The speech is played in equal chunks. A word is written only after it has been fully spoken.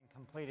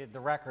completed the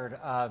record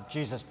of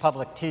Jesus'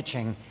 public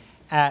teaching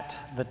at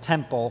the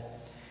temple.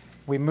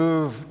 We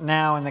move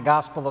now in the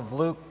Gospel of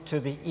Luke to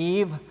the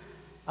eve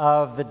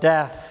of the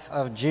death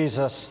of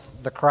Jesus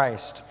the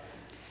Christ.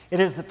 It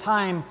is the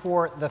time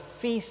for the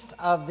Feast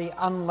of the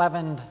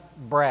Unleavened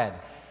Bread,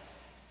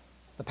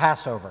 the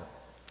Passover.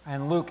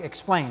 And Luke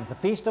explains the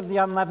Feast of the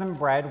Unleavened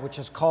Bread, which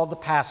is called the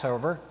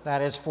Passover.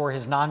 That is for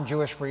his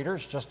non-Jewish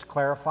readers, just to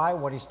clarify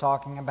what he's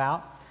talking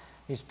about.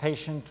 He's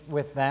patient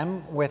with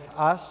them, with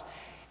us.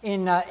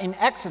 In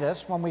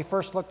Exodus, when we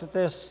first looked at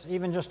this,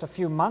 even just a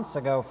few months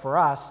ago for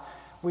us,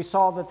 we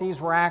saw that these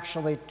were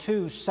actually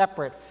two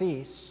separate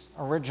feasts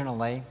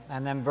originally,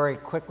 and then very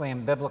quickly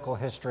in biblical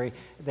history,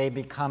 they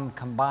become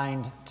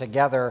combined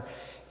together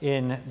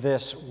in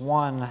this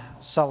one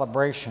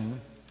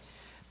celebration.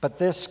 But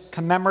this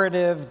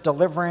commemorative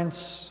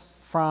deliverance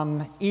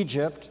from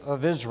Egypt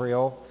of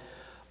Israel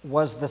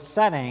was the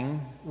setting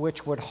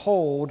which would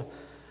hold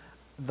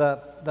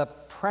the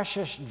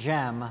precious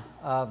gem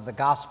of the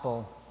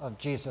gospel of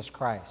Jesus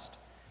Christ.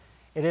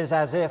 It is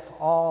as if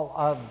all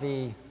of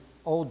the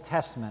Old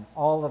Testament,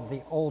 all of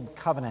the Old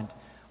Covenant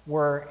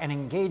were an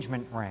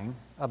engagement ring,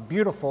 a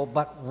beautiful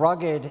but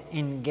rugged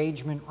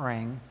engagement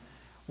ring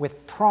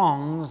with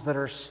prongs that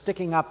are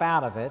sticking up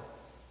out of it,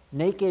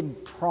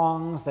 naked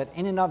prongs that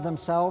in and of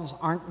themselves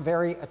aren't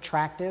very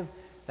attractive,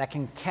 that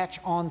can catch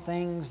on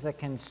things, that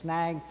can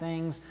snag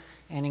things,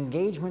 an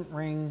engagement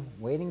ring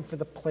waiting for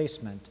the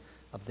placement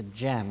of the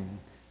gem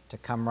to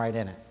come right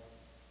in it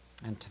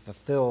and to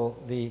fulfill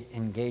the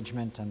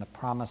engagement and the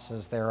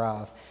promises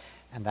thereof.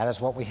 And that is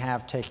what we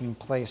have taking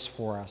place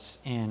for us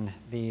in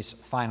these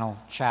final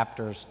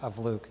chapters of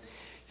Luke.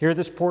 Hear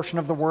this portion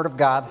of the Word of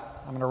God.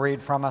 I'm going to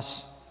read for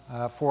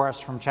us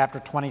from chapter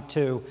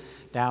 22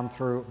 down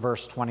through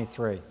verse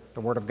 23,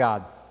 the Word of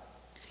God.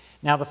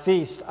 Now the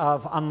feast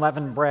of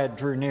unleavened bread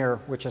drew near,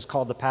 which is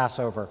called the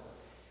Passover.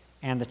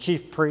 And the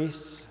chief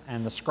priests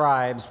and the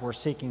scribes were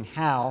seeking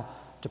how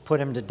to put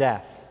him to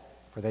death,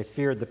 for they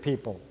feared the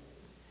people.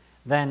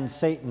 Then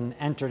Satan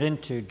entered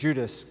into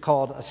Judas,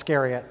 called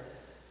Iscariot,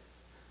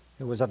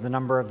 who was of the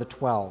number of the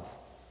 12.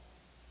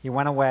 He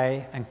went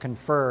away and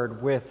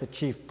conferred with the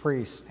chief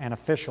priests and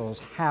officials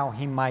how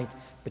he might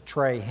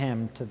betray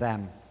him to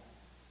them.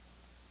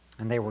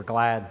 And they were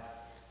glad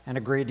and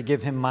agreed to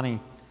give him money.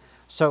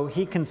 So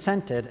he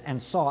consented and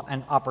sought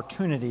an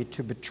opportunity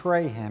to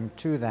betray him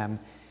to them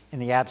in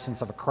the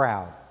absence of a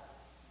crowd.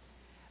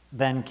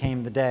 Then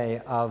came the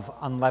day of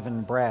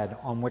unleavened bread,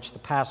 on which the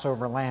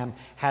Passover lamb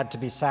had to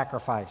be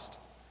sacrificed.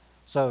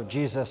 So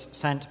Jesus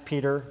sent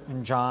Peter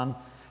and John,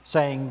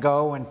 saying,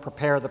 "Go and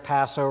prepare the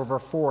Passover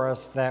for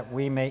us, that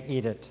we may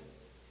eat it."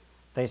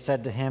 They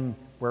said to him,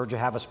 "Where would you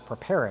have us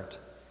prepare it?"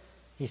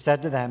 He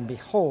said to them,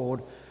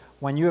 "Behold,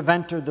 when you have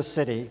entered the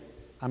city,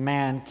 a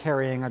man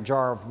carrying a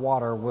jar of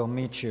water will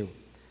meet you.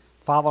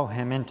 Follow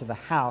him into the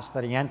house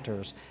that he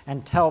enters,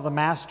 and tell the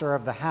master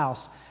of the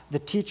house, 'The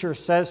teacher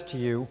says to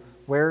you,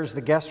 where is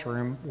the guest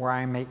room where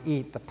I may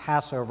eat the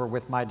Passover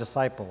with my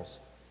disciples?'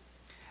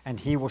 And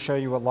he will show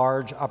you a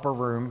large upper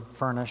room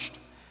furnished.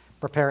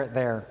 Prepare it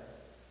there."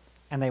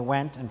 And they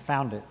went and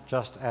found it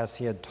just as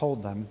he had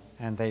told them,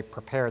 and they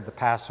prepared the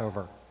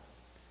Passover.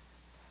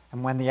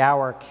 And when the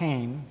hour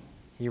came,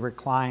 he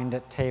reclined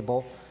at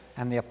table,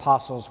 and the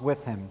apostles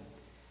with him.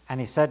 And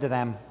he said to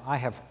them, "I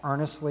have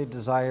earnestly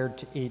desired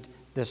to eat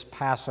this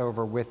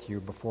Passover with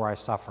you before I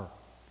suffer.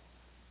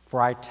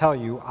 For I tell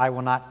you, I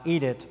will not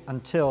eat it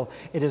until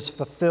it is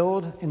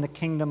fulfilled in the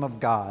kingdom of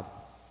God."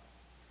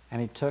 And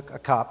he took a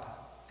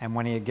cup, and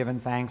when he had given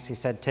thanks, he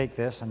said, "Take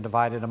this and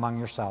divide it among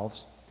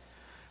yourselves.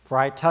 For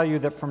I tell you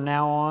that from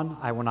now on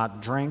I will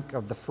not drink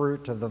of the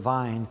fruit of the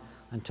vine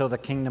until the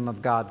kingdom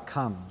of God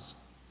comes."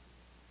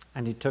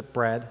 And he took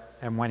bread,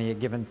 and when he had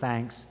given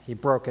thanks, he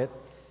broke it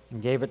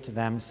and gave it to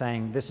them,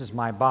 saying, "This is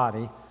my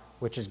body,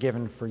 which is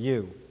given for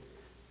you.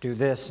 Do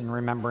this in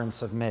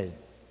remembrance of me."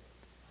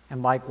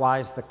 And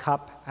likewise the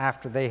cup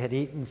after they had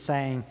eaten,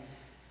 saying,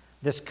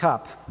 "This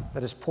cup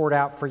that is poured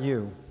out for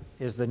you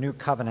is the new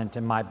covenant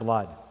in my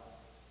blood.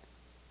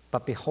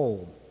 But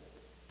behold,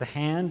 the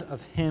hand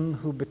of him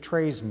who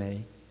betrays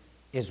me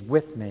is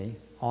with me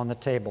on the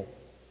table.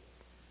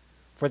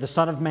 For the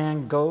Son of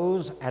Man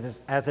goes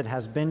as it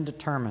has been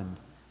determined,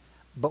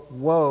 but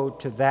woe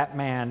to that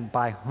man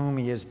by whom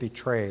he is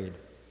betrayed."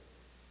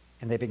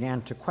 And they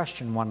began to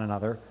question one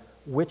another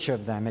which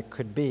of them it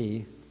could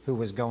be who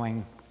was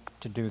going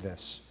to do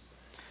this.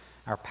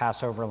 Our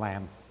Passover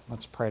lamb.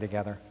 Let's pray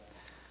together.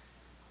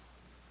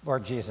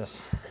 Lord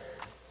Jesus,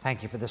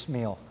 thank you for this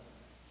meal.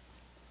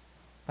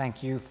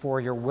 Thank you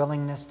for your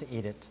willingness to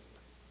eat it.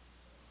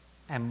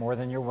 And more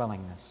than your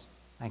willingness,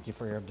 thank you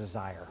for your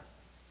desire.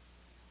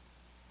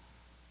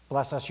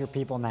 Bless us, your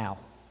people, now,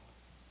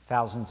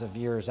 thousands of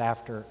years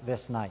after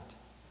this night,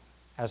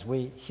 as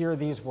we hear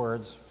these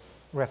words,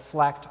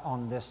 reflect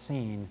on this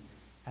scene,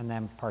 and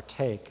then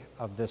partake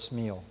of this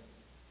meal.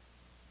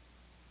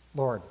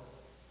 Lord,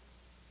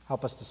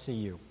 help us to see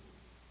you.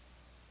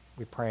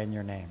 We pray in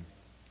your name.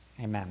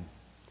 Amen.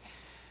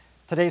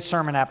 Today's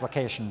sermon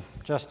application,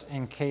 just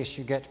in case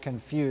you get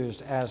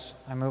confused as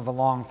I move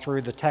along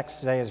through the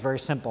text today, is very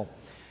simple.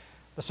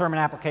 The sermon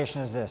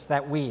application is this,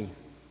 that we,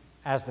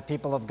 as the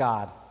people of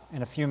God,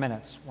 in a few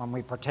minutes, when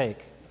we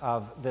partake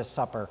of this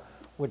supper,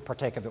 would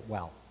partake of it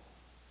well.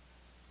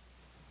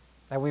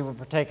 That we would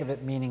partake of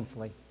it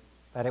meaningfully,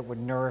 that it would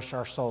nourish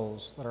our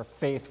souls, that our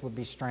faith would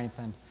be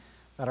strengthened,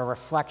 that our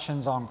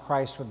reflections on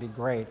Christ would be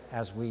great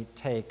as we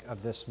take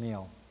of this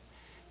meal.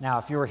 Now,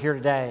 if you are here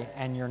today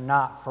and you're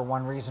not, for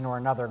one reason or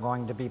another,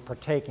 going to be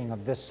partaking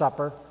of this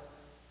supper,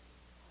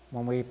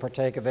 when we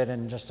partake of it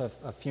in just a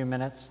few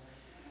minutes,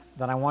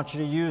 then I want you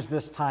to use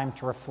this time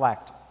to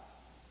reflect,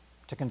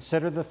 to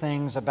consider the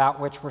things about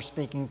which we're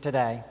speaking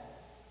today,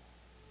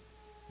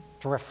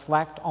 to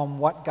reflect on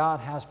what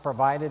God has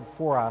provided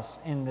for us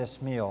in this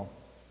meal,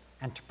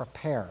 and to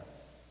prepare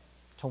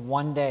to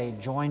one day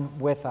join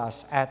with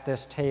us at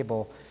this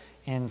table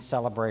in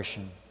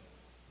celebration.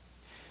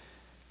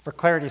 For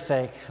clarity's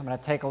sake, I'm going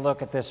to take a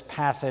look at this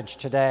passage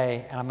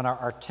today, and I'm going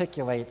to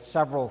articulate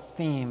several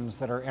themes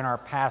that are in our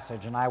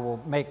passage, and I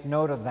will make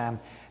note of them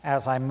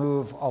as I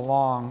move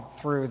along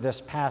through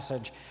this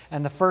passage.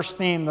 And the first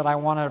theme that I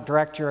want to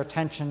direct your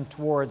attention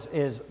towards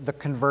is the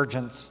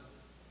convergence.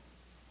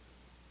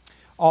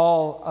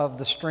 All of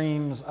the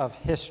streams of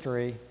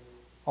history,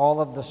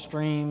 all of the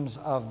streams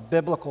of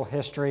biblical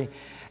history,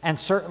 and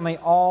certainly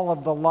all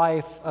of the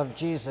life of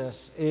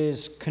Jesus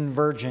is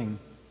converging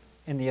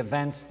in the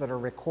events that are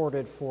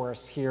recorded for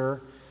us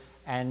here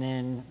and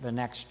in the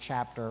next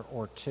chapter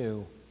or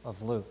two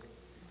of Luke.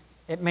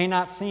 It may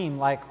not seem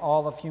like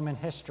all of human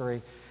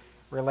history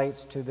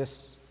relates to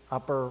this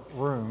upper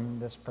room,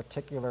 this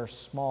particular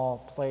small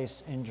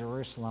place in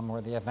Jerusalem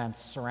or the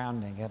events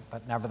surrounding it,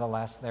 but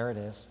nevertheless, there it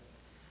is.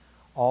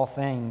 All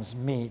things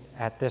meet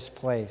at this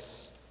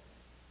place.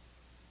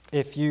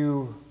 If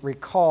you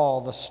recall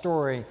the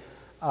story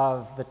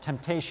of the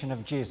temptation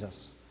of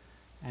Jesus,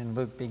 and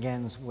Luke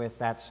begins with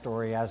that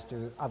story, as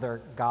do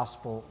other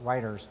gospel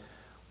writers.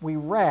 We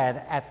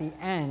read at the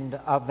end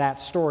of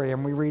that story,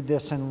 and we read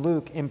this in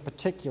Luke in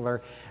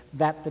particular,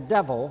 that the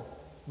devil,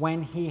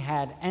 when he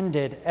had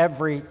ended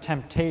every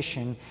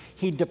temptation,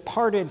 he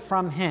departed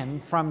from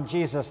him, from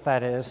Jesus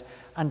that is,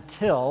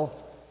 until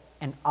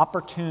an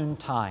opportune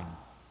time.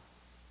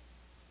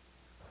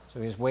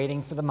 So he's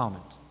waiting for the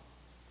moment.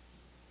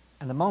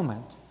 And the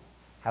moment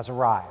has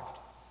arrived.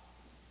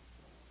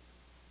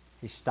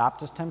 He stopped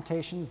his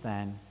temptations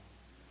then.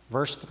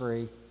 Verse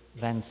 3,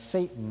 then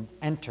Satan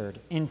entered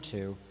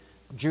into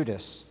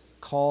Judas,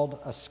 called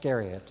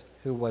Iscariot,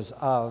 who was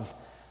of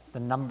the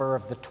number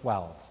of the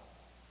 12.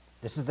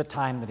 This is the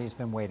time that he's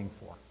been waiting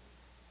for.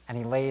 And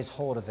he lays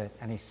hold of it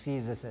and he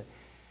seizes it.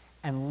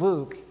 And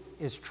Luke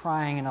is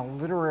trying in a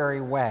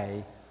literary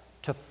way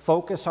to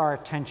focus our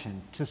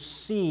attention, to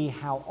see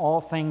how all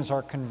things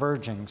are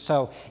converging.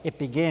 So it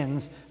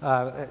begins,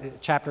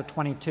 chapter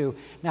 22.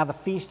 Now the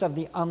feast of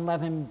the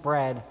unleavened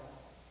bread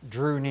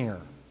drew near.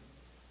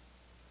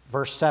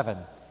 Verse 7.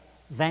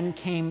 Then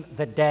came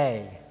the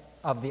day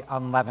of the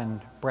unleavened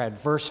bread.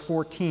 Verse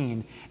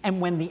 14. And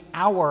when the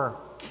hour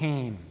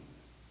came,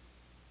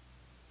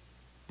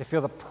 to feel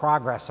the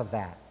progress of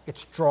that.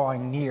 It's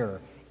drawing near.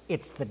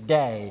 It's the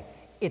day.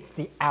 It's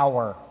the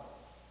hour.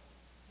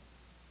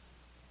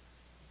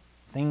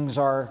 Things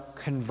are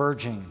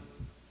converging.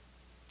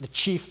 The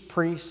chief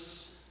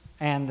priests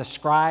and the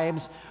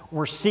scribes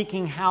were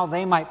seeking how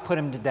they might put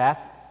him to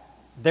death.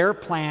 Their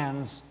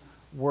plans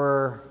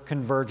were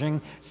converging.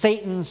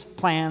 Satan's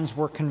plans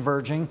were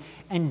converging.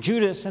 And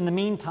Judas, in the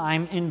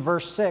meantime, in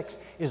verse 6,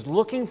 is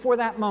looking for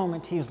that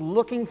moment. He's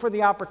looking for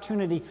the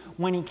opportunity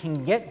when he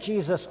can get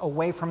Jesus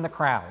away from the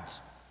crowds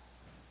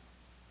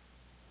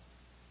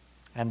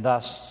and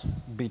thus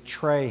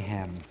betray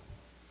him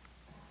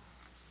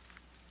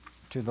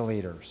to the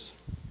leaders.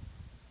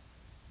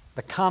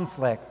 The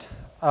conflict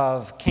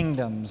of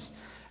kingdoms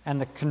and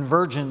the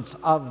convergence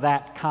of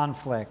that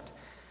conflict,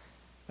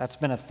 that's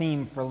been a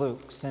theme for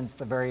Luke since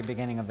the very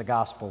beginning of the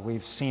gospel.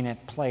 We've seen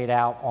it played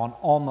out on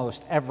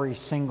almost every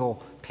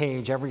single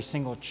page, every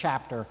single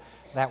chapter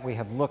that we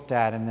have looked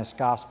at in this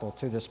gospel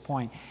to this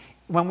point.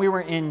 When we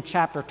were in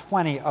chapter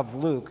 20 of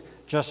Luke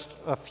just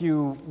a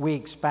few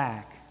weeks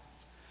back,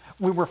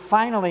 we were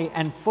finally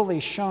and fully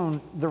shown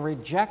the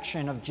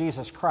rejection of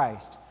Jesus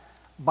Christ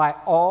by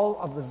all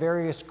of the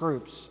various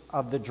groups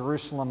of the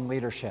Jerusalem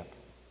leadership.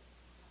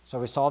 So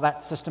we saw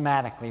that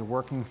systematically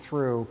working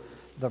through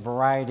the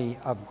variety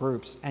of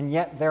groups. And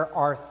yet there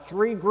are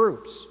three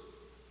groups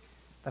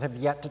that have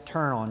yet to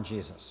turn on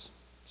Jesus.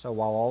 So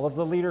while all of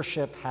the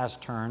leadership has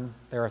turned,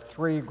 there are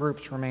three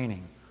groups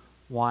remaining.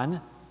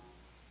 One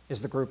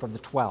is the group of the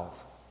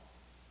 12.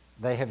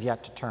 They have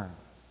yet to turn.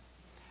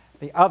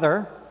 The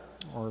other,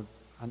 or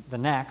the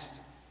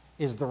next,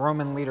 is the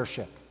Roman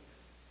leadership.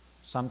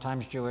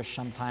 Sometimes Jewish,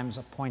 sometimes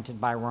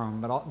appointed by Rome.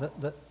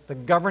 But the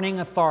governing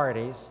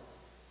authorities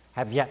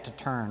have yet to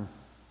turn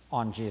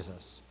on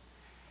Jesus.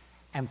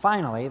 And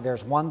finally,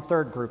 there's one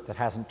third group that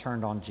hasn't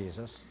turned on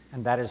Jesus,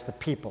 and that is the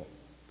people.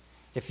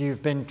 If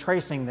you've been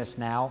tracing this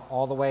now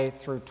all the way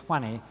through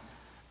 20,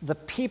 the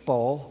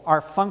people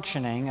are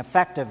functioning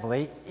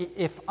effectively,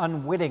 if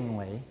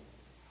unwittingly,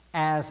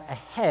 as a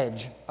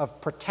hedge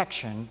of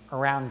protection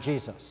around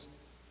Jesus.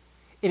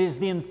 It is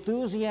the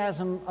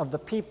enthusiasm of the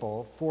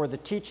people for the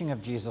teaching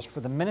of Jesus, for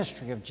the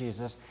ministry of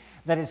Jesus,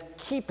 that is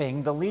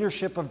keeping the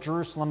leadership of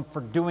Jerusalem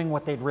from doing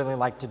what they'd really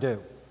like to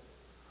do.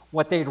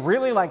 What they'd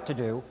really like to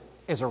do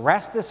is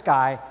arrest this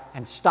guy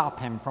and stop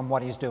him from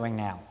what he's doing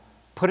now.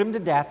 Put him to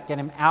death, get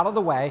him out of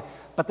the way,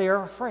 but they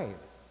are afraid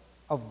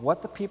of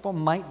what the people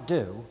might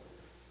do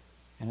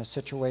in a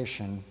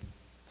situation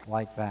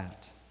like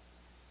that.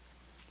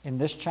 In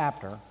this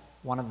chapter,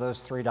 one of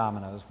those three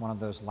dominoes, one of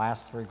those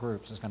last three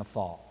groups is going to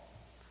fall.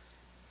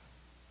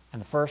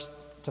 And the first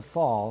to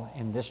fall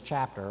in this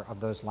chapter of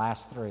those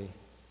last three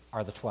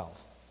are the 12.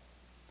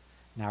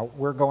 Now,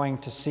 we're going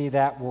to see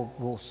that.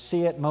 We'll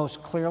see it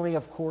most clearly,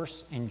 of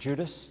course, in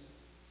Judas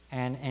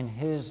and in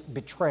his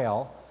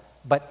betrayal.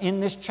 But in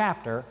this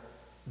chapter,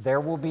 there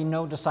will be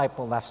no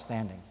disciple left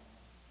standing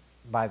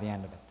by the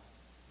end of it.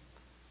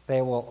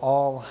 They will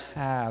all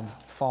have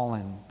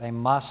fallen. They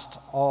must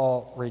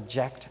all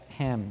reject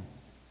him.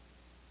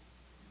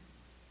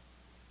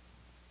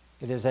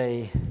 It is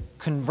a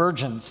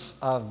convergence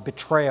of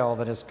betrayal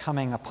that is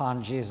coming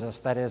upon Jesus,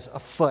 that is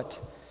afoot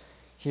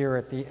here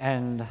at the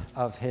end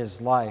of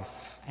his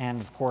life.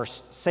 And of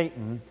course,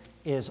 Satan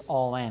is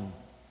all in.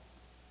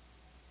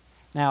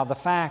 Now, the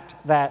fact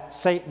that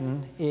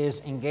Satan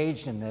is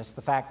engaged in this,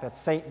 the fact that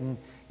Satan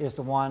is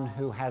the one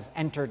who has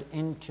entered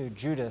into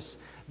Judas,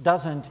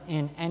 doesn't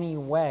in any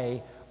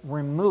way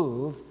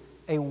remove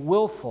a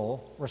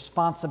willful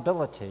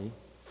responsibility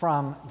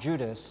from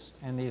Judas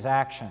in these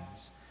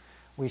actions.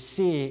 We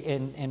see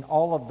in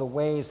all of the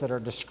ways that are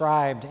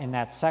described in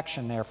that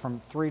section there from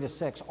 3 to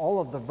 6, all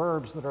of the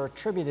verbs that are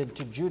attributed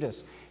to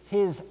Judas,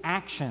 his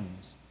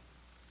actions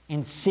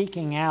in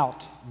seeking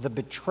out the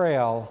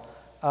betrayal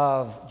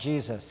of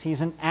Jesus.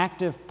 He's an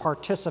active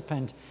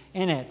participant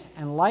in it,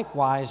 and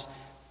likewise,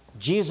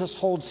 Jesus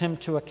holds him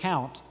to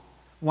account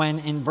when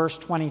in verse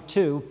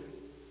 22,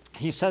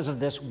 he says of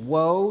this,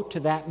 "Woe to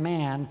that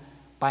man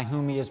by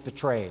whom he is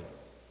betrayed."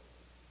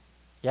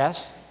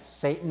 Yes,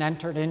 Satan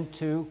entered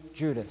into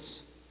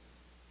Judas,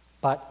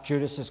 but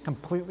Judas is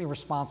completely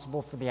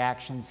responsible for the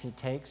actions he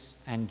takes,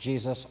 and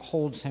Jesus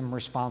holds him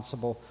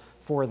responsible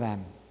for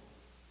them.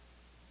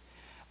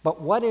 But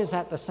what is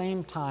at the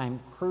same time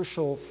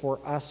crucial for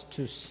us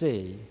to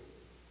see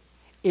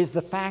is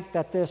the fact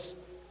that this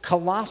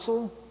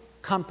colossal,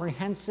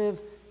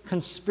 comprehensive,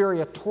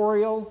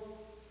 conspiratorial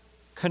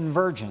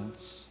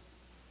convergence,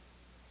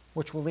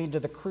 which will lead to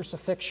the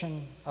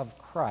crucifixion of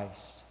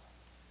Christ,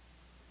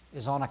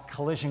 is on a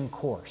collision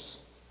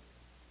course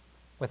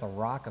with a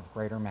rock of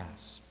greater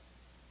mass.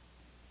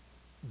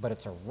 But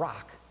it's a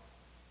rock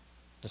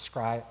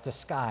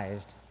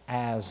disguised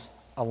as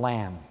a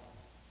lamb.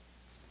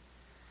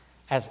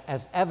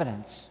 As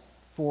evidence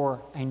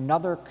for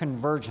another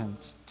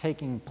convergence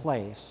taking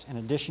place, in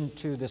addition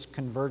to this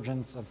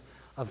convergence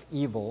of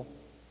evil,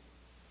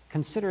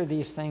 consider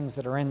these things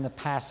that are in the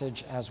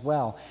passage as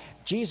well.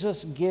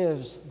 Jesus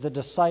gives the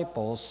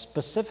disciples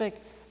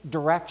specific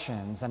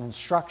directions and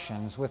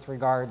instructions with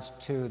regards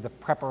to the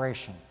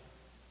preparation.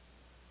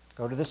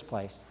 Go to this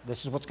place.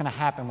 This is what's going to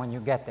happen when you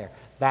get there.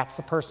 That's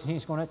the person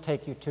he's going to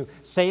take you to.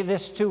 Say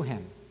this to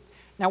him.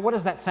 Now, what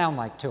does that sound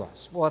like to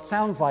us? Well, it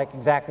sounds like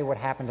exactly what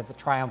happened at the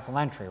triumphal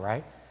entry,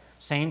 right?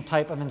 Same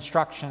type of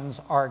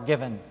instructions are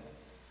given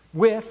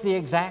with the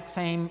exact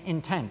same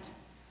intent.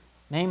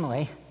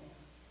 Namely,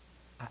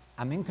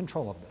 I'm in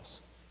control of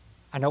this.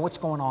 I know what's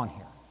going on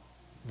here.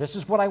 This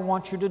is what I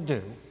want you to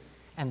do,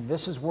 and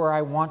this is where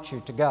I want you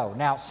to go.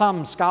 Now,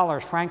 some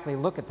scholars, frankly,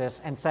 look at this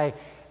and say,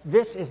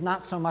 this is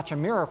not so much a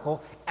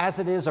miracle as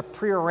it is a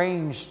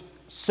prearranged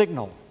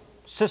signal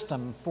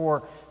system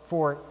for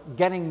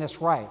getting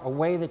this right, a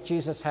way that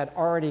Jesus had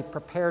already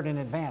prepared in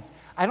advance.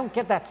 I don't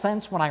get that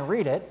sense when I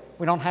read it.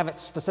 We don't have it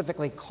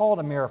specifically called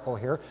a miracle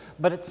here,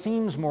 but it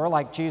seems more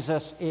like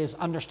Jesus is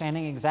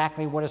understanding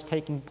exactly what is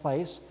taking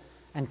place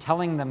and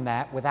telling them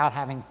that without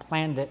having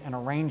planned it and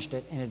arranged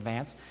it in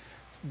advance.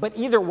 But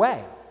either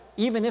way,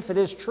 even if it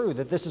is true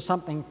that this is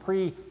something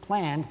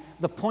pre-planned,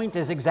 the point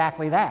is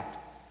exactly that.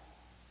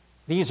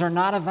 These are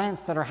not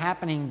events that are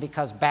happening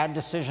because bad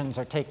decisions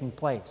are taking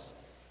place.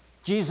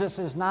 Jesus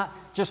is not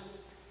just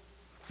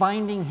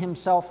finding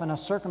himself in a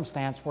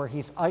circumstance where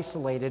he's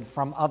isolated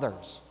from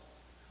others.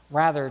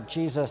 Rather,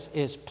 Jesus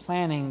is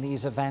planning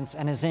these events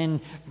and is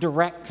in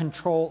direct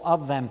control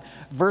of them.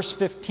 Verse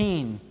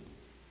 15,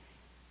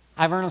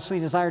 "I've earnestly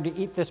desired to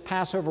eat this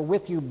Passover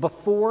with you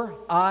before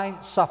I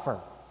suffer."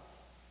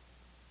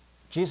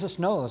 Jesus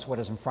knows what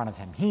is in front of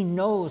him. He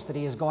knows that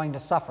he is going to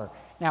suffer.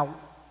 Now,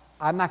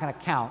 I'm not going to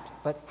count,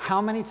 but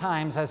how many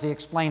times has he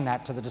explained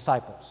that to the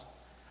disciples?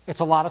 It's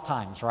a lot of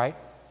times, right?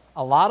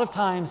 A lot of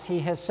times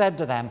he has said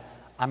to them,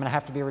 I'm going to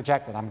have to be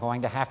rejected. I'm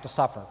going to have to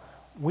suffer.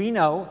 We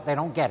know they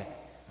don't get it.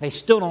 They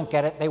still don't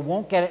get it. They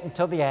won't get it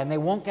until the end. They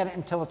won't get it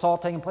until it's all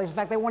taking place. In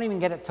fact, they won't even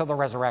get it till the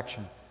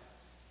resurrection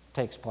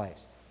takes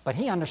place. But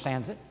he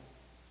understands it.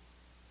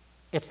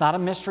 It's not a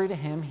mystery to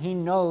him. He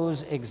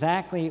knows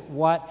exactly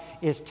what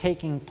is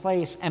taking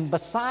place. And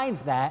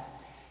besides that,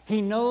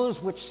 he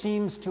knows which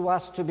seems to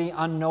us to be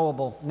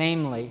unknowable,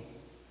 namely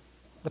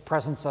the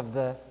presence of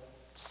the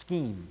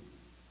scheme,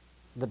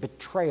 the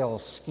betrayal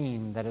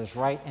scheme that is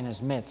right in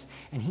his midst.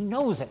 And he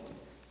knows it,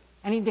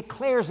 and he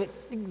declares it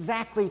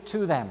exactly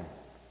to them.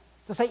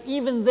 To say,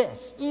 even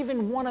this,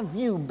 even one of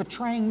you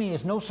betraying me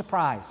is no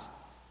surprise.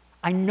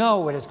 I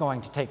know it is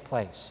going to take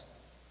place.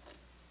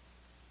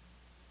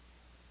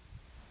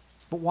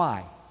 But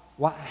why?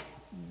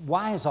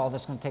 Why is all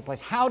this going to take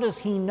place? How does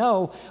he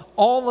know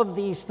all of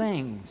these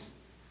things?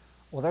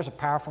 Well, there's a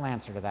powerful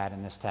answer to that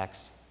in this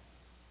text.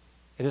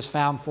 It is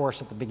found for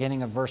us at the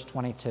beginning of verse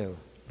 22.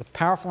 The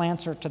powerful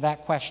answer to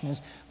that question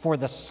is, for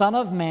the Son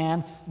of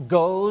Man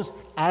goes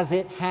as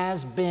it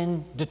has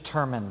been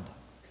determined.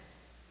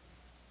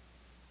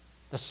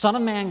 The Son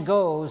of Man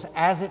goes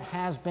as it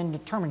has been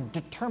determined.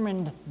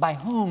 Determined by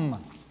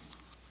whom?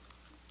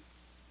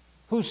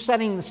 Who's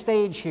setting the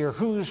stage here?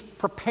 Who's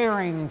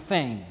preparing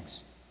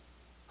things?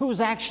 Who's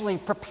actually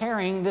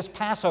preparing this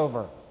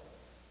Passover?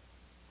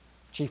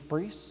 Chief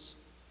priests,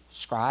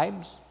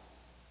 scribes,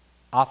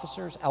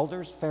 officers,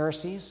 elders,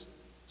 Pharisees,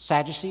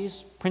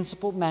 Sadducees,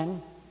 principal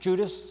men,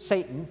 Judas,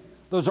 Satan.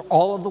 Those are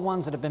all of the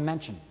ones that have been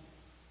mentioned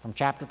from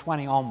chapter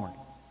 20 onward.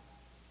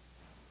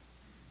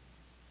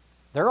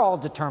 They're all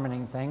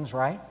determining things,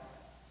 right?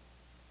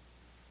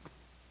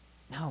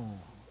 No,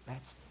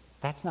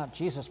 that's not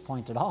Jesus'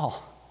 point at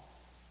all.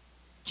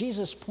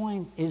 Jesus'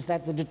 point is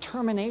that the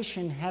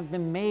determination have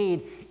been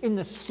made in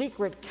the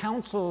secret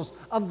councils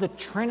of the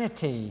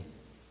Trinity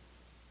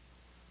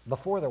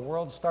before the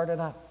world started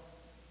up,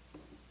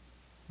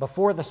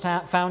 before the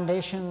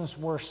foundations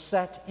were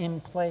set in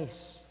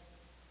place.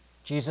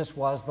 Jesus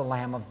was the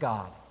Lamb of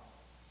God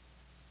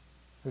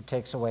who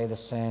takes away the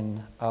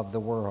sin of the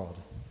world.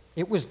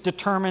 It was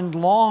determined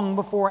long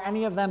before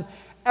any of them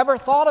ever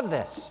thought of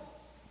this,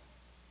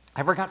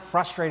 ever got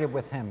frustrated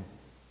with him,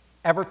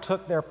 ever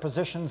took their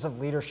positions of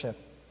leadership,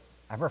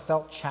 ever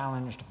felt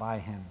challenged by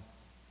him.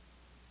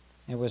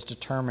 It was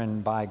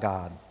determined by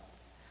God.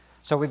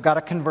 So we've got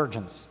a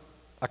convergence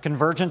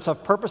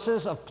of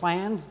purposes, of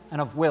plans,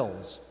 and of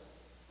wills,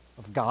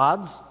 of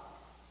gods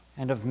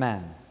and of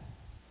men.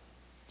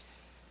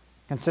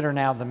 Consider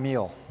now the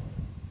meal.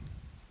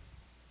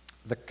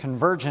 The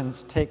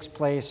convergence takes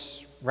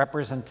place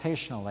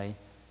representationally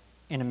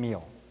in a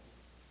meal.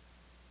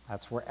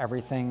 That's where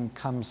everything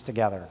comes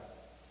together.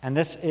 And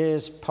this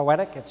is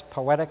poetic, it's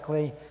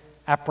poetically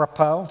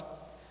apropos,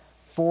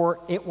 for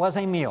it was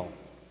a meal.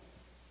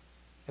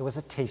 It was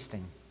a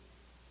tasting.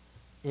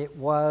 It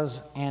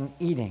was an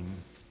eating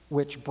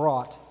which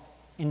brought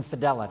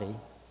infidelity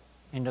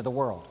into the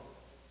world.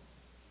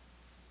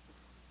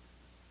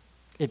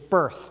 It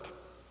birthed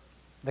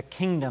the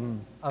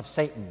kingdom of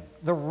Satan,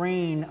 the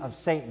reign of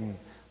Satan,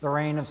 the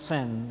reign of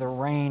sin, the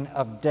reign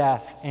of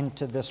death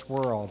into this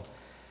world.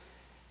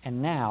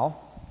 And now,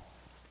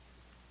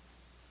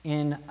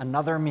 in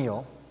another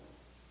meal,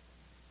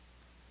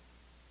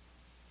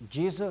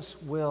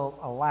 Jesus will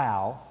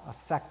allow,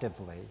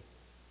 effectively,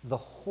 the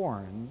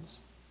horns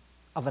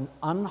of an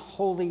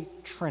unholy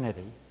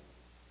trinity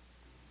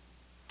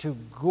to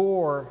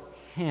gore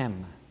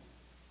him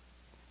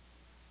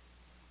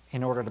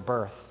in order to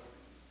birth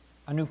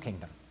a new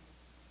kingdom,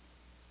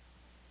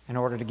 in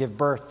order to give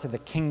birth to the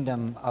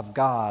kingdom of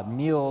God.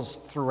 Meals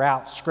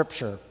throughout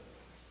Scripture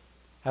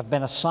have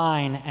been a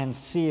sign and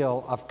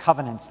seal of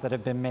covenants that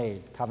have been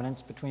made,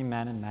 covenants between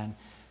men and men,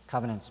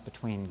 covenants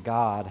between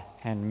God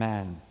and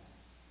men.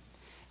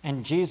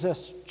 And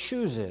Jesus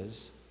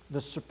chooses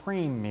the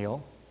supreme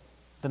meal,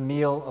 the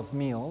meal of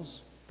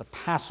meals, the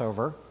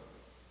Passover,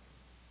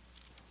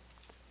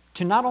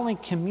 to not only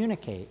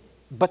communicate,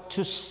 but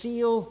to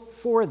seal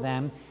for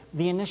them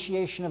the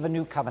initiation of a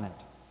new covenant.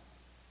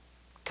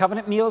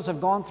 Covenant meals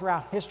have gone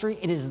throughout history.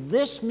 It is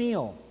this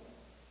meal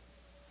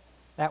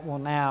that will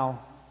now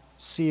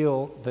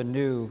seal the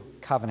new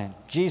covenant.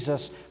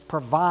 Jesus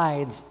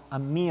provides a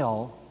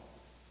meal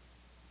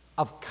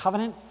of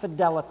covenant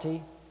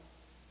fidelity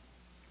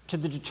to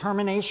the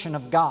determination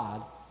of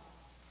God,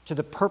 to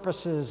the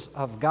purposes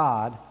of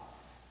God,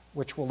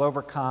 which will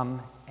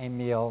overcome a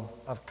meal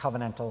of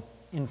covenantal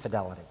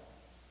infidelity.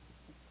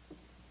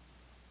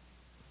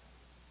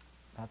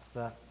 That's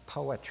the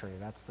poetry,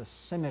 that's the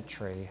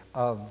symmetry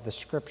of the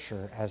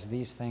Scripture as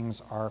these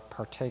things are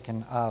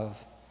partaken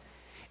of.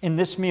 In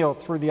this meal,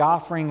 through the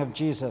offering of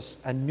Jesus,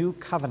 a new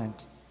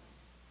covenant,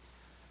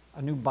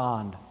 a new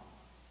bond,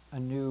 a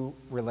new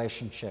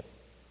relationship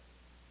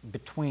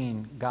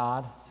between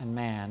God and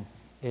man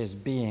is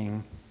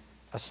being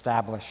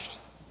established.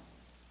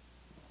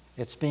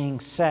 It's being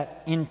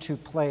set into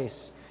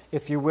place,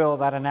 if you will,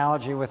 that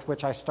analogy with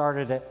which I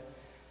started it.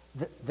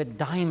 The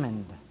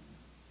diamond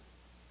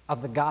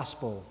of the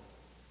gospel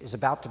is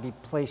about to be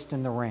placed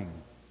in the ring.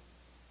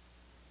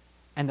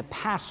 And the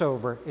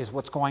Passover is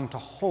what's going to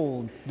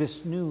hold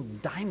this new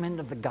diamond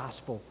of the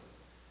gospel,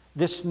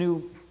 this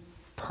new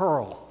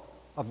pearl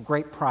of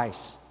great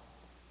price.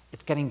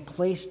 It's getting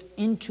placed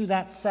into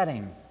that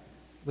setting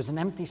It was an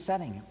empty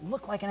setting. It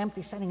looked like an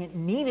empty setting. It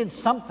needed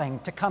something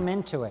to come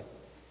into it.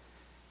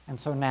 And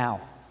so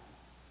now,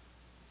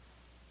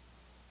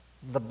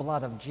 the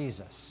blood of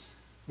Jesus,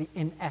 the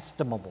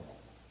inestimable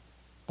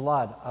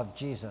blood of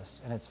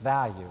Jesus and its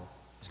value,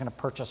 is going to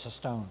purchase a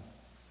stone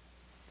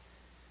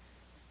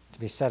to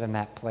be set in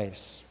that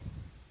place.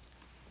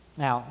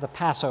 Now, the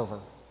Passover,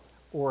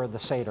 or the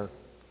Seder,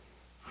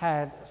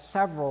 had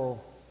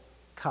several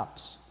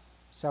cups,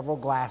 several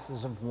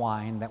glasses of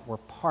wine that were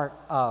part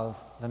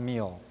of the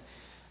meal.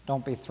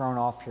 Don't be thrown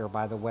off here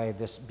by the way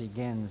this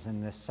begins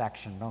in this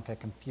section. Don't get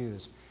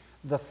confused.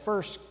 The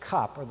first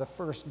cup, or the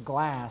first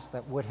glass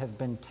that would have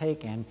been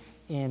taken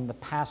in the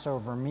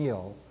Passover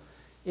meal,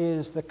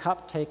 is the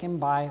cup taken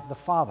by the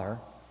Father,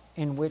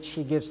 in which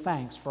he gives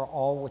thanks for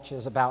all which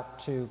is about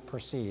to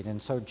proceed.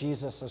 And so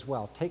Jesus as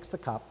well takes the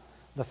cup,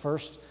 the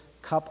first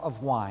cup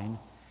of wine,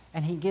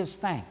 and he gives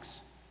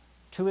thanks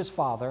to his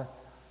Father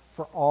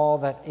for all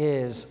that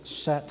is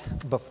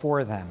set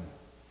before them.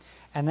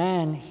 And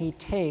then he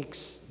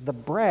takes the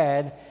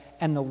bread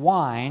and the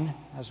wine,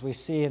 as we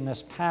see in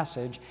this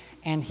passage,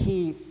 and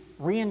he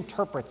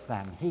reinterprets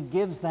them. He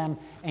gives them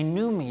a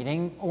new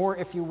meaning, or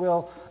if you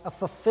will, a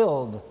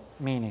fulfilled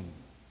meaning.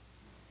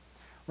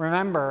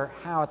 Remember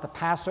how at the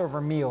Passover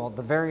meal,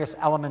 the various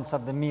elements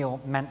of the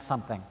meal meant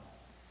something.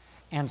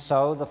 And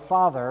so the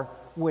Father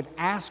would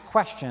ask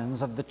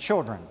questions of the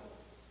children.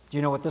 Do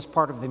you know what this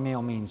part of the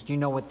meal means? Do you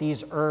know what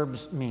these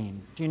herbs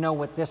mean? Do you know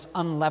what this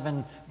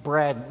unleavened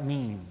bread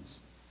means?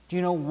 Do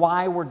you know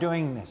why we're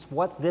doing this?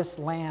 What this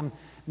lamb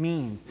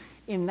means?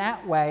 In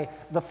that way,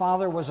 the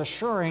Father was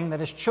assuring that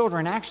his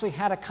children actually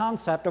had a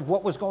concept of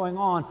what was going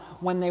on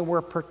when they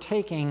were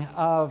partaking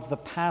of the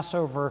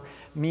Passover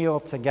meal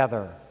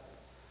together.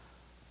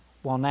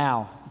 Well,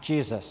 now,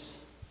 Jesus,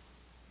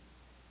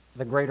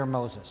 the greater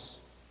Moses,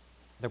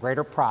 the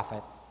greater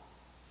prophet,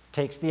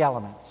 takes the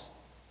elements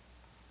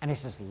and he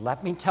says,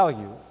 let me tell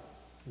you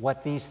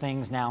what these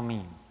things now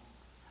mean.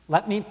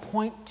 Let me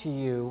point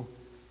you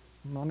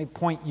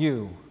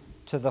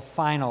to the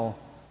final,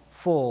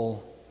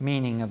 full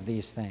meaning of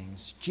these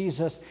things.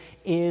 Jesus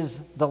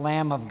is the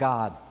Lamb of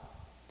God.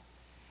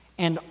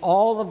 And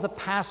all of the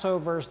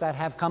Passovers that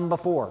have come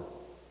before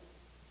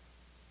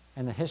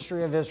in the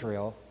history of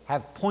Israel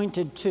have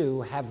pointed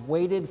to, have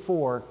waited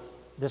for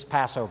this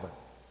Passover.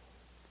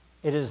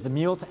 It is the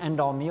meal to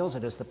end all meals.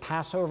 It is the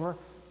Passover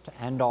to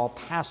end all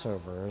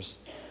Passovers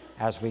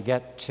as we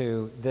get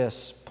to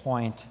this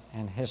point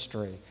in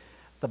history.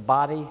 The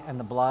body and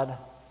the blood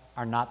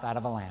are not that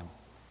of a lamb.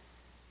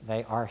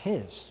 They are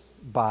his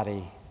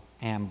body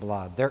and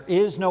blood. There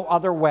is no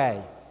other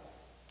way,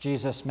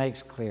 Jesus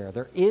makes clear.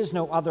 There is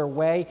no other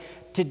way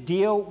to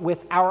deal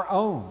with our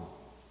own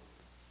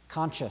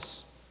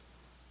conscious,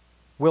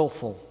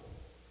 willful,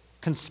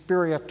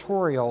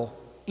 conspiratorial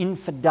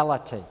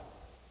infidelity.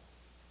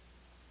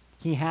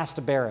 He has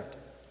to bear it.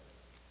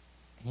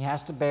 He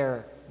has to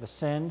bear the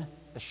sin,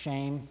 the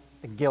shame,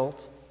 the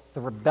guilt,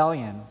 the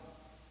rebellion,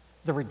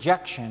 the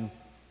rejection,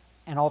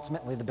 and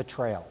ultimately the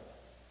betrayal.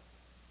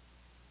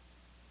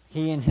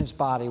 He in his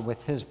body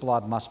with his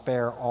blood must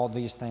bear all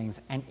these things.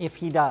 And if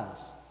he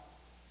does,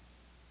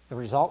 the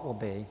result will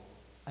be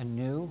a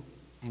new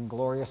and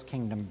glorious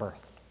kingdom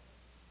birthed.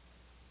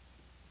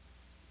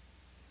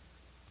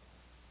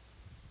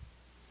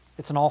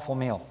 It's an awful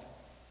meal.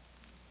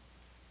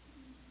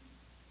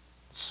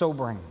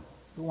 Sobering.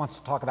 Who wants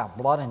to talk about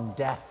blood and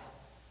death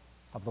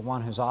of the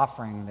one who's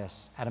offering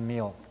this at a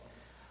meal?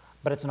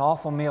 But it's an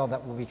awful meal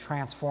that will be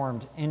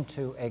transformed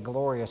into a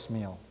glorious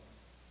meal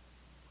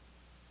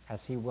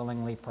as he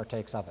willingly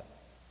partakes of it.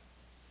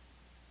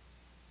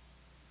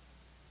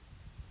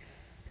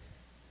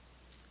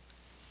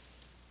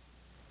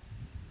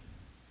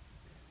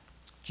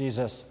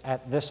 Jesus,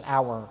 at this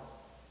hour,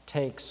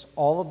 takes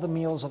all of the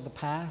meals of the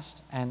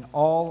past and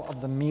all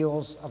of the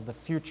meals of the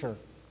future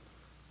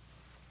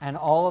and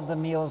all of the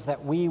meals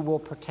that we will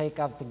partake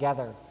of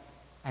together,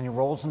 and he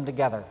rolls them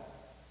together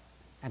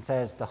and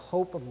says, the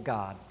hope of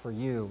God for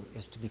you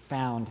is to be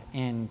found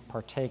in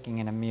partaking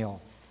in a meal.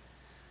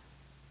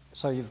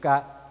 So you've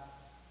got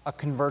a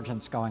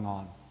convergence going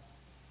on.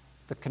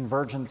 The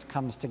convergence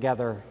comes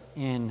together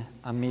in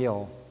a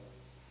meal,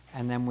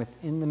 and then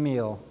within the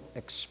meal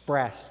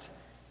expressed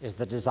is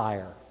the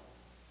desire.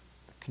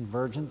 The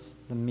convergence,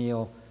 the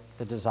meal,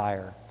 the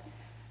desire.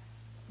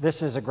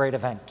 This is a great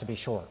event, to be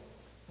sure.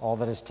 All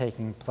that is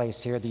taking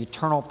place here. The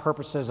eternal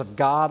purposes of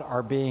God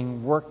are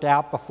being worked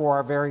out before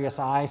our various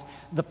eyes.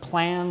 The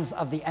plans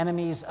of the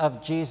enemies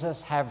of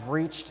Jesus have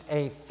reached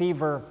a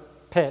fever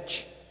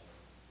pitch.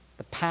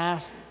 The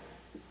past,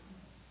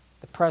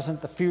 the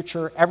present, the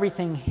future,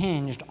 everything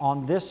hinged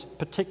on this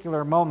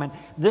particular moment.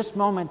 This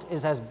moment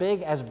is as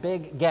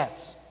big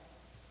gets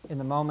in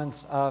the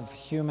moments of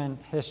human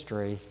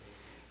history.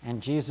 And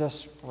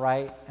Jesus,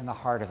 right in the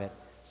heart of it,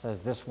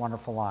 says this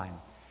wonderful line.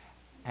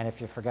 And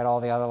if you forget all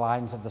the other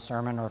lines of the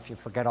sermon, or if you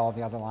forget all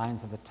the other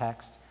lines of the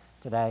text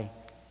today,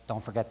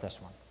 don't forget this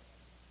one.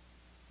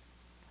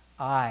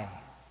 I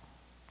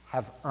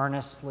have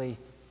earnestly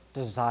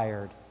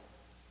desired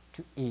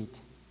to eat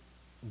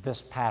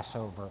this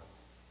Passover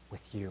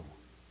with you.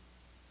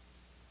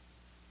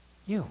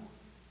 You.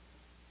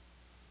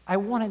 I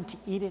wanted to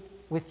eat it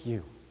with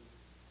you.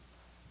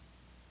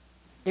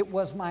 It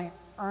was my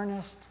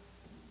earnest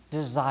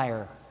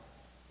desire.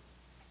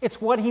 It's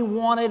what he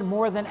wanted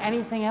more than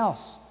anything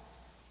else.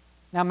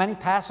 Now, many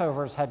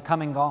Passovers had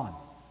come and gone.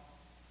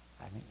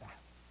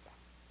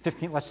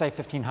 Let's say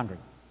 1,500.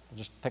 We'll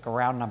just pick a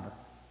round number.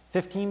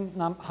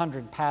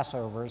 1,500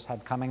 Passovers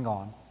had come and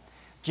gone.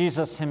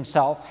 Jesus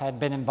himself had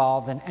been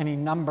involved in any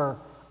number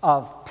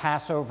of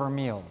Passover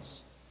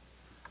meals.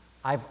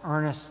 I've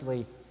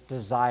earnestly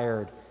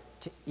desired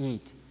to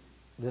eat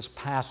this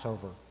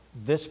Passover,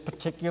 this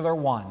particular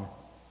one,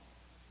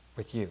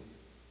 with you.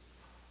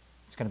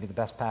 It's going to be the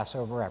best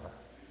Passover ever.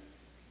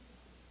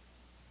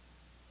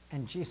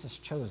 And Jesus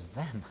chose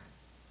them.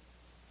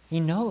 He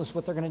knows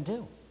what they're going to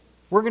do.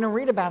 We're going to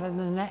read about it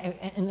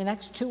in the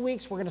next 2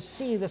 weeks. We're going to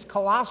see this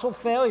colossal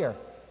failure.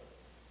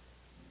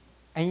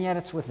 And yet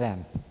it's with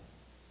them.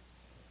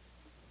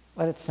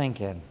 Let it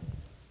sink in.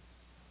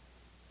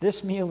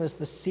 This meal is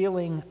the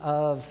sealing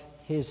of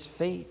his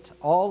fate.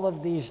 All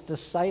of these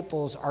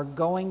disciples are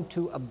going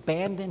to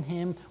abandon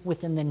him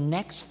within the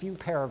next few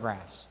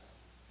paragraphs.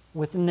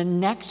 Within the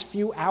next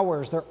few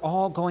hours, they're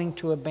all going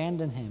to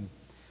abandon him.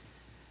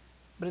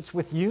 But it's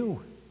with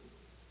you,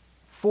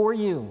 for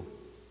you.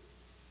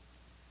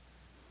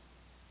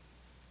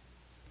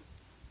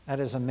 That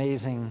is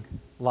amazing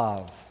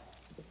love.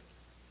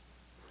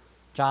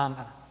 John,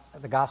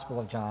 the Gospel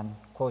of John,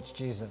 quotes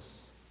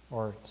Jesus,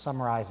 or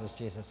summarizes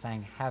Jesus,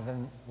 saying,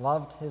 having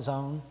loved his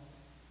own,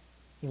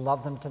 he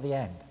loved them to the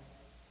end.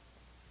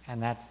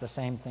 And that's the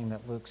same thing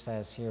that Luke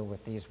says here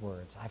with these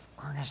words. I've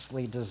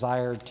earnestly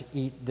desired to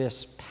eat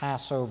this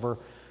Passover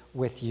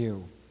with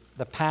you.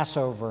 The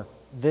Passover,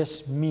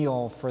 this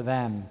meal for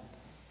them,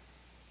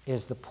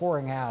 is the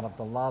pouring out of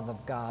the love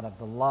of God, of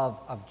the love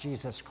of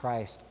Jesus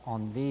Christ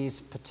on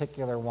these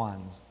particular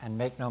ones. And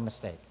make no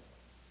mistake,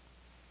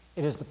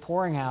 it is the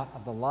pouring out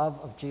of the love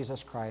of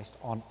Jesus Christ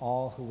on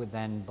all who would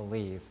then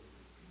believe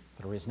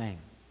through his name.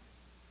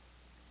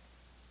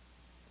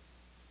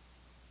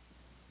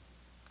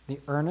 The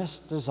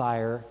earnest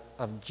desire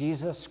of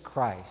Jesus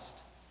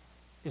Christ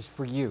is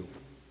for you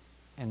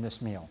in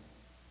this meal.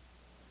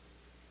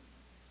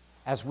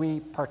 As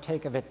we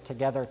partake of it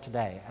together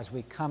today, as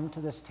we come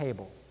to this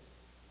table,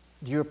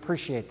 do you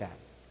appreciate that?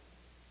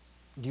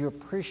 Do you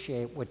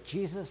appreciate what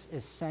Jesus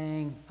is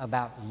saying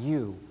about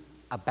you,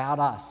 about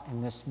us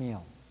in this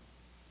meal?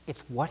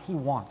 It's what he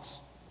wants,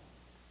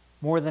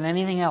 more than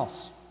anything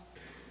else,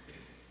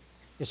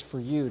 is for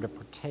you to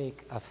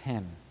partake of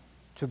him,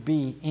 to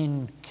be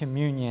in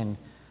communion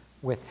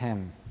with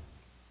him.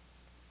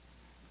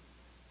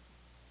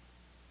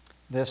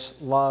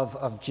 This love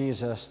of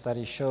Jesus that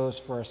he shows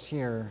for us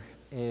here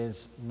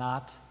is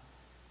not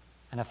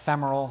an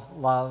ephemeral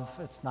love.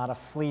 It's not a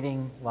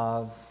fleeting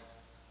love.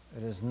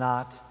 It is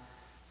not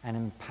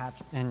an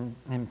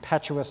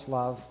impetuous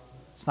love.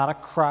 It's not a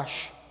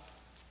crush.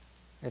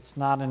 It's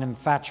not an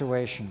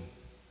infatuation.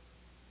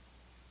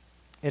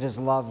 It is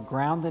love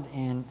grounded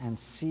in and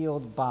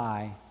sealed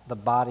by the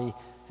body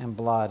and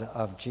blood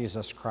of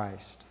Jesus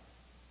Christ.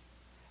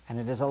 And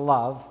it is a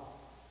love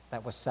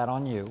that was set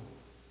on you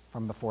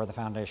from before the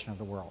foundation of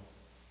the world.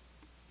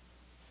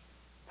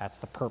 That's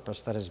the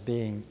purpose that is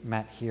being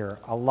met here.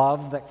 A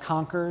love that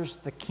conquers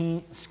the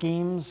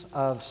schemes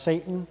of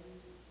Satan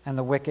and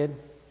the wicked.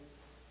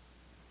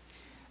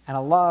 And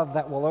a love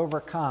that will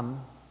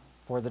overcome,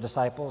 for the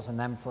disciples and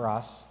then for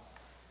us,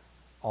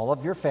 all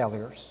of your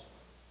failures,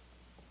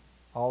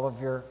 all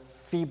of your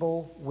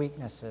feeble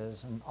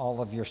weaknesses, and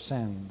all of your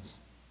sins.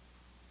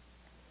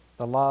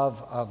 The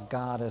love of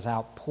God is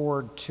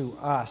outpoured to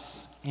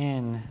us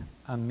in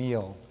a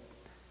meal.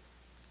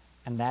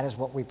 And that is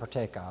what we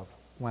partake of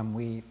when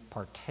we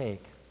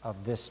partake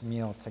of this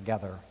meal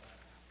together.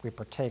 We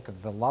partake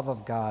of the love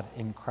of God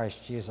in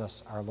Christ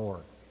Jesus our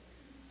Lord.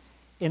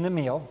 In the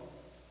meal,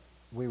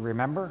 we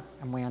remember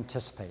and we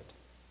anticipate.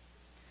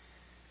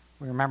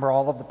 We remember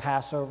all of the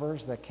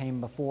Passovers that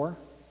came before,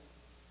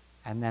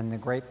 and then the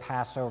great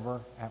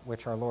Passover at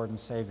which our Lord and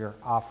Savior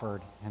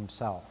offered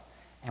himself.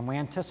 And we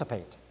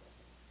anticipate.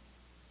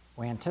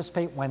 We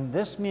anticipate when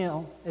this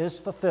meal is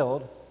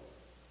fulfilled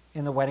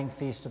in the wedding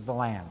feast of the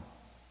Lamb.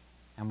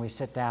 And we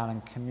sit down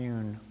and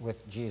commune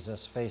with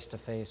Jesus face to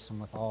face and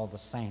with all the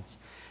saints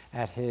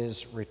at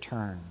his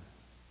return.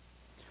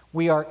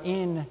 We are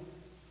in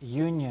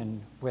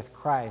union with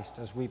Christ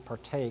as we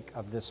partake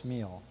of this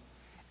meal.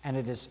 And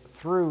it is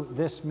through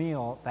this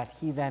meal that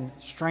he then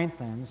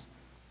strengthens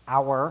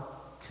our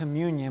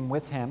communion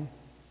with him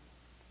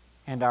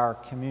and our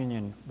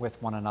communion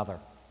with one another.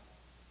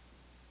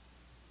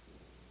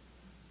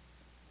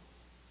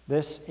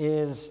 This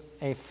is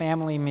a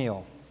family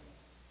meal.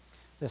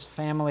 This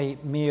family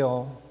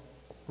meal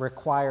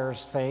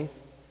requires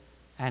faith,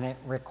 and it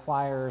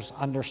requires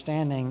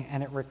understanding,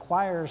 and it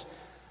requires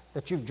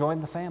that you've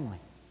joined the family,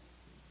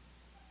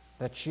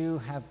 that you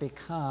have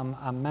become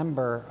a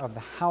member of the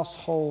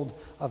household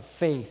of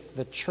faith,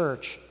 the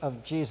church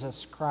of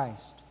Jesus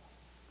Christ.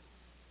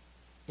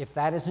 If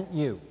that isn't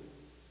you,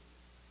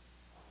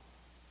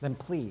 then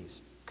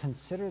please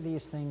consider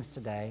these things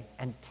today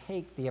and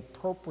take the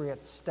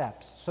appropriate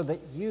steps so that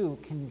you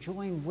can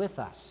join with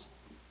us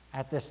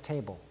at this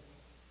table,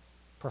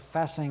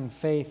 professing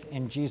faith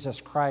in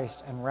Jesus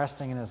Christ and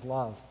resting in his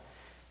love.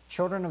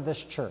 Children of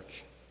this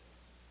church,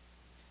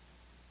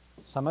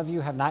 some of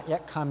you have not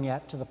yet come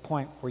yet to the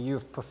point where you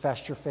have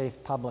professed your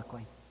faith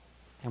publicly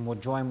and will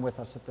join with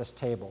us at this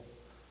table.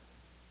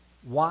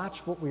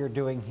 Watch what we are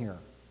doing here.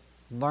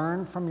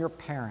 Learn from your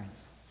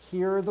parents.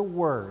 Hear the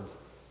words.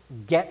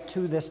 Get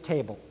to this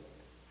table.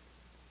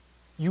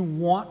 You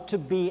want to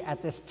be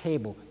at this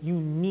table. You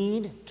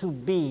need to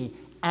be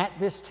at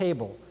this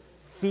table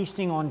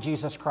feasting on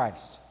Jesus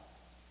Christ.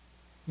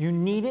 You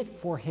need it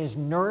for his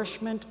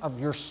nourishment of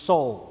your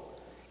soul.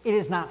 It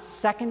is not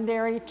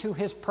secondary to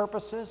his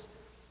purposes.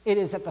 It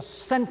is at the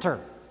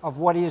center of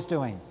what he is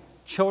doing.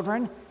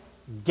 Children,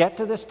 get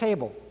to this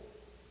table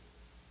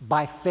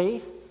by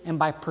faith and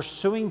by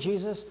pursuing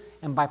Jesus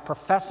and by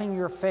professing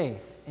your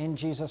faith in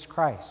Jesus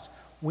Christ.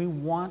 We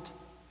want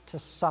to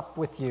sup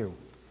with you.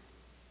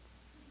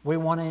 We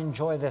want to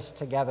enjoy this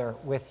together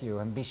with you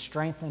and be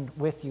strengthened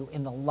with you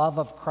in the love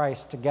of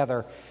Christ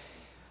together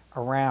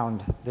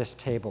around this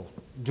table.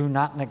 Do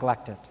not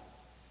neglect it.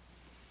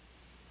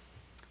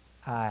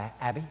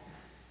 Abby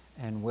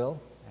and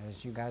Will,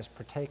 as you guys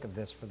partake of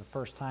this for the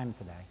first time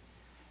today,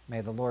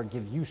 may the Lord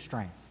give you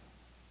strength.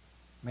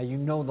 May you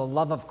know the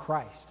love of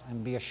Christ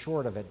and be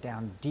assured of it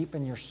down deep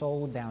in your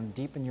soul, down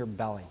deep in your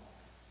belly,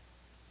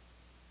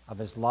 of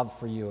his love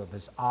for you, of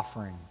his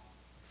offering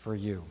for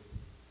you.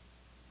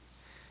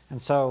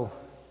 And so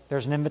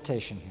there's an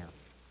invitation here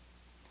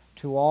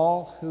to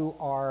all who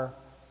are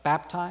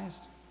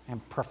baptized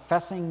and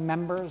professing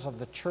members of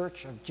the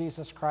Church of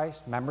Jesus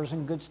Christ, members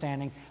in good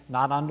standing,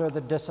 not under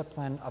the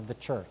discipline of the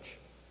church.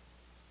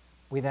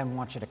 We then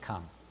want you to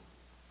come.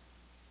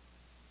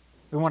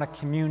 We want to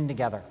commune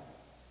together.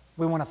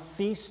 We want to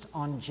feast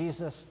on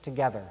Jesus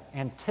together,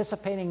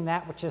 anticipating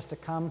that which is to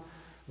come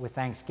with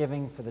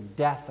thanksgiving for the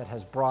death that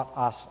has brought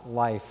us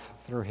life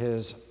through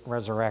his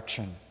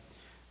resurrection.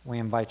 We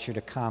invite you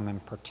to come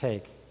and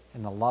partake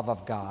in the love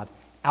of God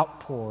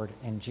outpoured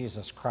in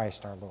Jesus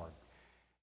Christ our Lord.